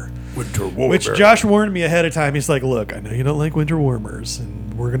Warmer. Winter Warmer. Which Josh warned me ahead of time. He's like, look, I know you don't like winter warmers,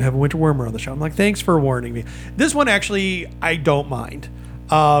 and we're going to have a winter warmer on the show. I'm like, thanks for warning me. This one, actually, I don't mind.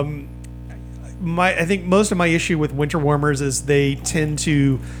 I think most of my issue with winter warmers is they tend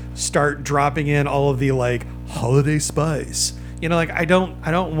to start dropping in all of the, like, holiday spice. You know, like, I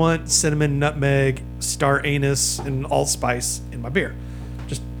don't want cinnamon, nutmeg, star anise, and allspice in my beer.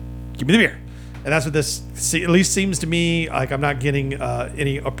 Just give me the beer. And that's what this at least seems to me like. I'm not getting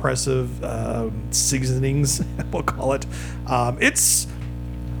any oppressive seasonings, we'll call it. It's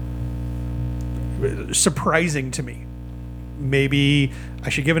surprising to me. Maybe I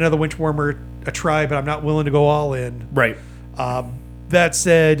should give another winter warmer a try, but I'm not willing to go all in. Right. That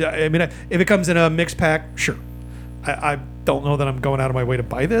said, I mean, if it comes in a mixed pack, sure. I don't know that I'm going out of my way to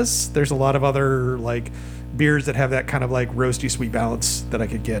buy this. There's a lot of other like beers that have that kind of like roasty sweet balance that I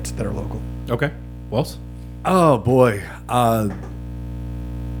could get that are local. Okay. Wells? Oh boy.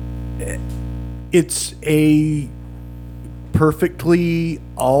 It's a perfectly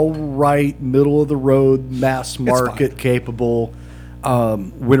all right, middle of the road, mass market capable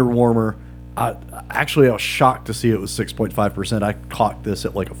winter warmer. Actually, I was shocked to see it was 6.5%. I caught this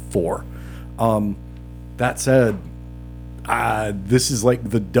at like a 4. That said, this is like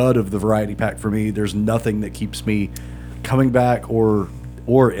the dud of the variety pack for me. There's nothing that keeps me coming back or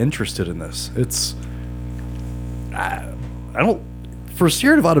interested in this. It's I don't for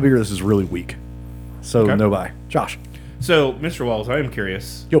Sierra Nevada beer. This is really weak. So Okay. no buy. Josh. So, Mr. Wells, I am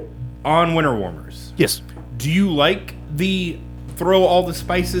curious. Yep. On winter warmers, Yes. do you like the throw all the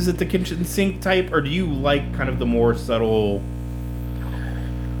spices at the kitchen sink type, or do you like kind of the more subtle,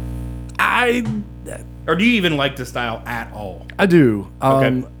 or do you even like the style at all? I do.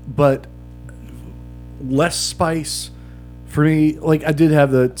 Okay. But less spice for me. Like I did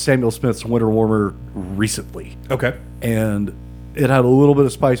have the Samuel Smith's winter warmer recently, Okay. and it had a little bit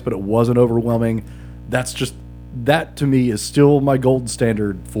of spice, but it wasn't overwhelming. That to me is still my gold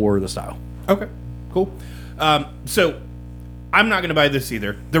standard for the style. Okay, cool. So I'm not going to buy this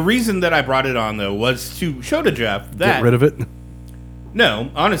either. The reason that I brought it on, though, was to show to Jeff that... Get rid of it. No,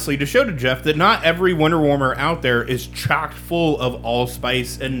 honestly, to show to Jeff that not every winter warmer out there is chock full of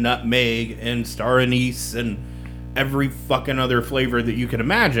allspice and nutmeg and star anise and every fucking other flavor that you can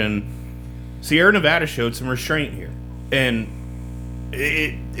imagine, Sierra Nevada showed some restraint here. And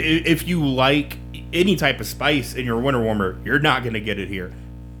if you like any type of spice in your winter warmer, you're not going to get it here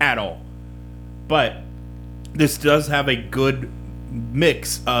at all. But this does have a good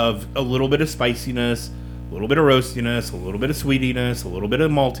mix of a little bit of spiciness, a little bit of roastiness, a little bit of sweetiness, a little bit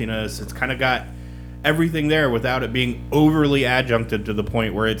of maltiness. It's kind of got everything there without it being overly adjuncted to the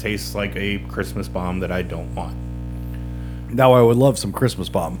point where it tastes like a Christmas bomb that I don't want. Now I would love some Christmas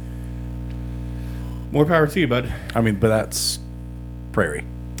bomb. More power to you, bud. I mean, but that's prairie.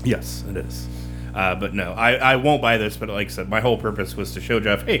 Yes, it is. But no, I won't buy this. But like I said, my whole purpose was to show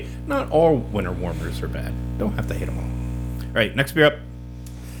Jeff, hey, not all winter warmers are bad. Don't have to hate them all. All right, next beer up.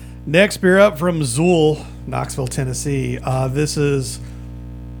 Next beer up from Zool, Knoxville, Tennessee. This is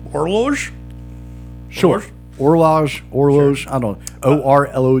Orloj. Sure. Orloj. I don't know.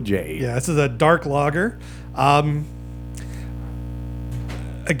 ORLOJ. Yeah, this is a dark lager.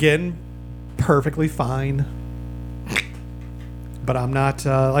 Again, perfectly fine. But I'm not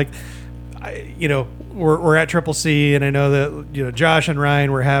we're at Triple C, and I know that Josh and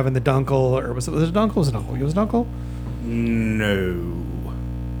Ryan were having the Dunkel, or was it a Dunkel? Was it a Dunkel? It was a Dunkel? No.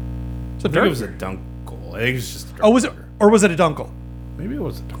 It's a I think it was a Dunkel. I think it's just a dark was it, lager. or was it a Dunkel? Maybe it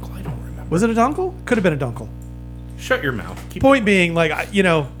was a Dunkel. I don't remember. Was it a Dunkel? Could have been a Dunkel. Shut your mouth. Keep Point being, I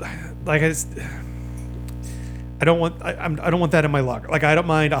don't want that in my lager. Like, I don't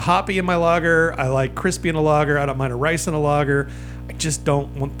mind a hoppy in my lager. I like crispy in a lager. I don't mind a rice in a lager. I just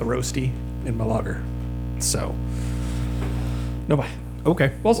don't want the roasty in my lager. So, no buy.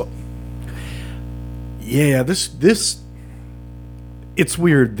 Okay. Also, Yeah, this it's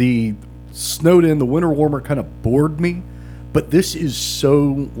weird. The snowed in, the winter warmer kind of bored me, but this is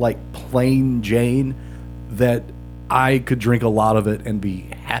so like plain Jane that I could drink a lot of it and be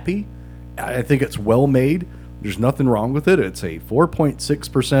happy. I think it's well made. There's nothing wrong with it. It's a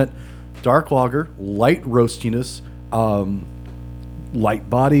 4.6% dark lager, light roastiness, light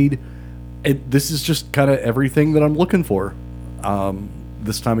bodied. This is just kind of everything that I'm looking for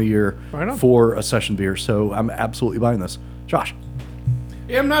this time of year Right on. for a session beer. So I'm absolutely buying this. Josh.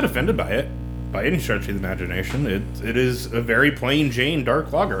 Yeah, I'm not offended by it by any stretch of the imagination. It is a very plain Jane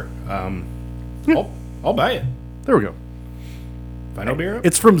dark lager. I'll buy it. There we go. Final beer up?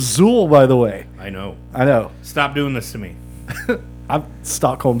 It's from Zool, by the way. I know. I know. Stop doing this to me. I'm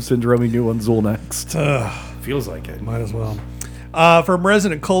Stockholm Syndrome new on Zool next. Feels like it. might as well. From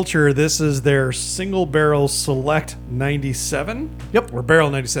Resident Culture, this is their single barrel Select 97. Yep. Or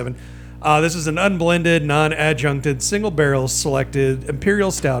Barrel 97. This is an unblended, non-adjuncted, single barrel selected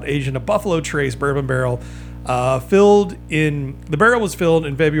Imperial Stout aged in a Buffalo Trace bourbon barrel. The barrel was filled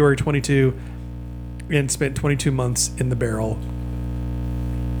in February 22 and spent 22 months in the barrel.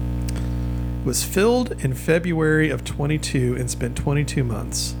 Was filled in February of 22 and spent 22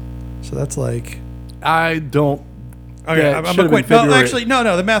 months. So that's like... I don't. Okay, Yeah, I'm should've gonna quit. been No, February. actually,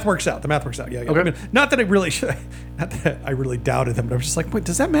 no. The math works out. Yeah. Okay. I mean, not that I really doubted them, but I was just like, wait,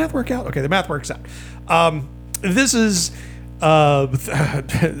 does that math work out? Okay, the math works out. This is,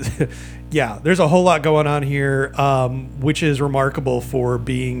 yeah. There's a whole lot going on here, which is remarkable for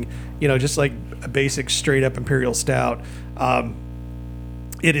being, just like a basic straight up imperial stout.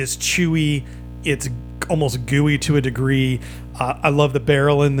 It is chewy. It's almost gooey to a degree. I love the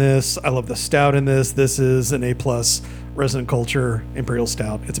barrel in this. I love the stout in this. This is an A+ Resident Culture Imperial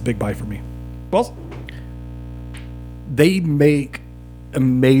Stout. It's a big buy for me. Well, They make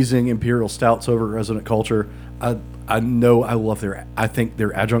amazing Imperial Stouts over at Resident Culture. I know I love I think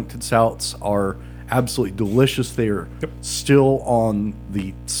their adjuncted stouts are absolutely delicious. They are still on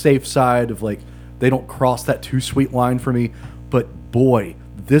the safe side of they don't cross that too sweet line for me. But boy,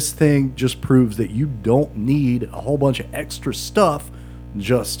 this thing just proves that you don't need a whole bunch of extra stuff.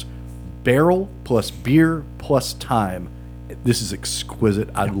 Just barrel plus beer plus time. This is exquisite.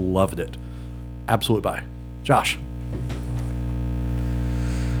 I loved it. Absolute buy. Josh.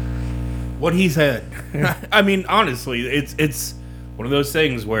 What he said. I mean, honestly, it's one of those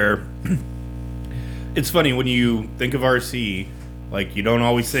things where it's funny when you think of RC, you don't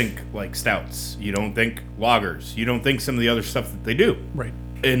always think stouts. You don't think lagers. You don't think some of the other stuff that they do. right.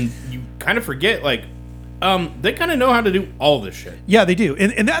 And you kind of forget, they kind of know how to do all this shit. Yeah, they do.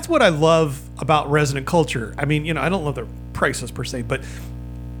 And that's what I love about Resident Culture. I mean, I don't love their prices per se, but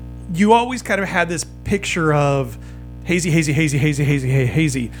you always kind of had this picture of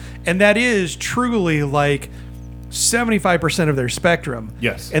hazy. And that is truly 75% of their spectrum.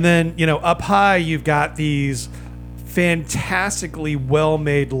 Yes. And then, up high, you've got these fantastically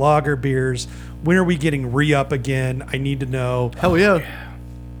well-made lager beers. When are we getting re-up again? I need to know. Hell yeah.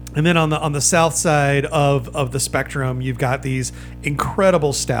 And then on the south side of the spectrum, you've got these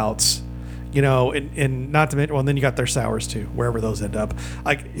incredible stouts, you know, and not to mention, well, and then you got their sours too, wherever those end up.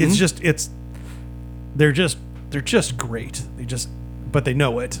 Like it's they're just great. But they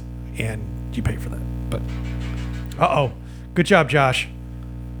know it, and you pay for that. But good job, Josh.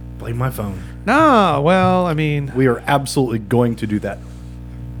 Blame my phone. No, well, I mean, We are absolutely going to do that.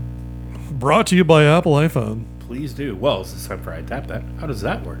 brought to you by Apple iPhone. Please do. Well, it's time for I Tap That. How does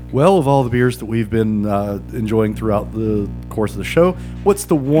that work? Well, of all the beers that we've been enjoying throughout the course of the show, what's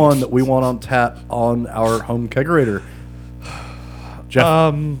the one that we want on tap on our home kegerator? Jeff?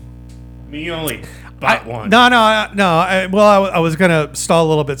 Me only bought one. No. I was gonna stall a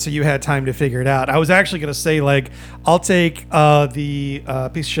little bit so you had time to figure it out. I was actually gonna say like I'll take the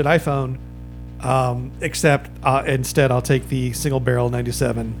piece of shit iPhone, except instead I'll take the single barrel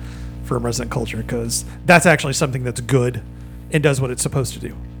 97 from Resident Culture because that's actually something that's good and does what it's supposed to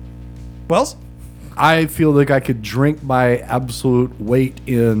do. Wells? I feel like I could drink my absolute weight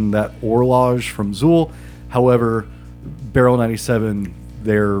in that Orlage from Zool. However, Barrel 97,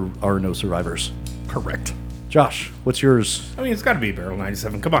 there are no survivors. Correct. Josh, what's yours? I mean, it's got to be Barrel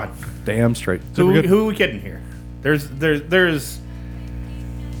 97. Come on. Damn straight. Who are we kidding here? There's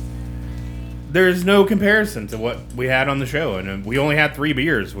no comparison to what we had on the show, and we only had 3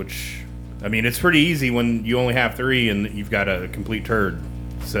 beers, which, I mean, it's pretty easy when you only have 3 and you've got a complete turd.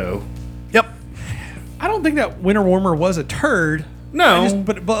 So, Yep. I don't think that Winter Warmer was a turd. No.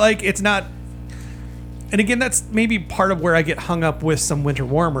 But like it's not. And again, that's maybe part of where I get hung up with some Winter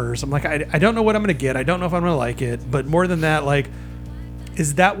Warmers. I'm like, I don't know what I'm going to get. I don't know if I'm going to like it. But more than that, like,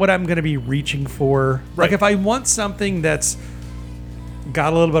 is that what I'm going to be reaching for? Right. Like, if I want something that's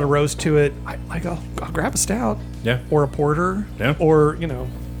got a little bit of roast to it, I'll grab a stout. Yeah. Or a porter. Yeah. Or, you know,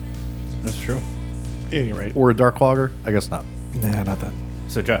 that's true. at any rate. Or a dark lager? I guess not. Nah, not that.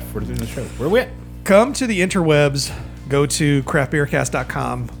 So, Jeff, we're doing the show. Where are we at? Come to the interwebs. Go to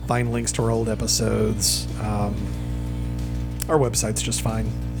craftbeercast.com. Find links to our old episodes. Our website's just fine.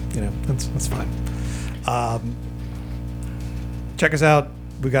 You know, that's fine. Check us out.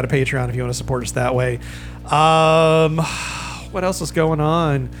 We've got a Patreon if you want to support us that way. What else is going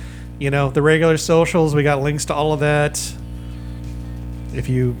on? You know, the regular socials. We got links to all of that.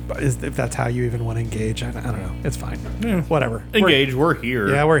 If that's how you even want to engage, I don't know. It's fine. Yeah. Whatever. Engage. We're here.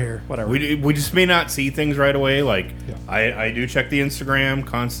 Yeah, we're here. Whatever. We just may not see things right away. Like, Yeah. I do check the Instagram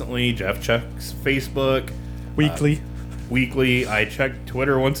constantly. Jeff checks Facebook Weekly. weekly. I check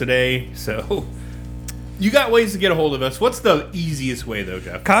Twitter once a day. So, you got ways to get a hold of us. What's the easiest way, though,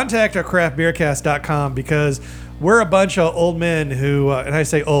 Jeff? Contact our craftbeercast.com because we're a bunch of old men who, and I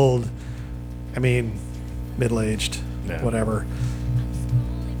say old, I mean middle-aged, Yeah. whatever.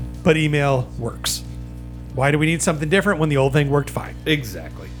 But email works. Why do we need something different when the old thing worked fine?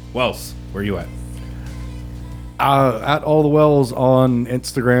 Exactly. Wells, where you at? At all the wells on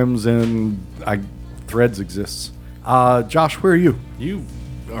Instagrams and Threads exists. Josh, where are you? You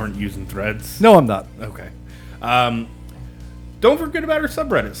aren't using Threads. No, I'm not. Okay. Don't forget about our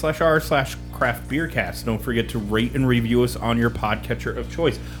subreddit, /r/craftbeercast. Don't forget to rate and review us on your podcatcher of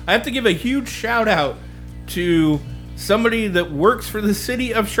choice. I have to give a huge shout out to somebody that works for the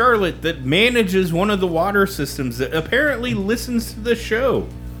city of Charlotte that manages one of the water systems that apparently listens to the show.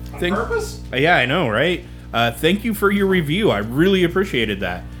 On purpose? Yeah, I know, right? Thank you for your review. I really appreciated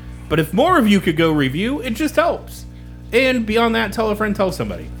that. But if more of you could go review, it just helps. And beyond that, tell a friend, tell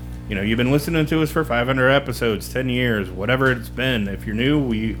somebody. You know, you've been listening to us for 500 episodes, 10 years, whatever it's been. If you're new,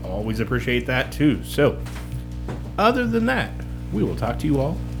 we always appreciate that too. So, other than that, we will talk to you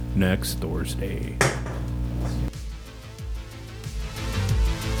all next Thursday.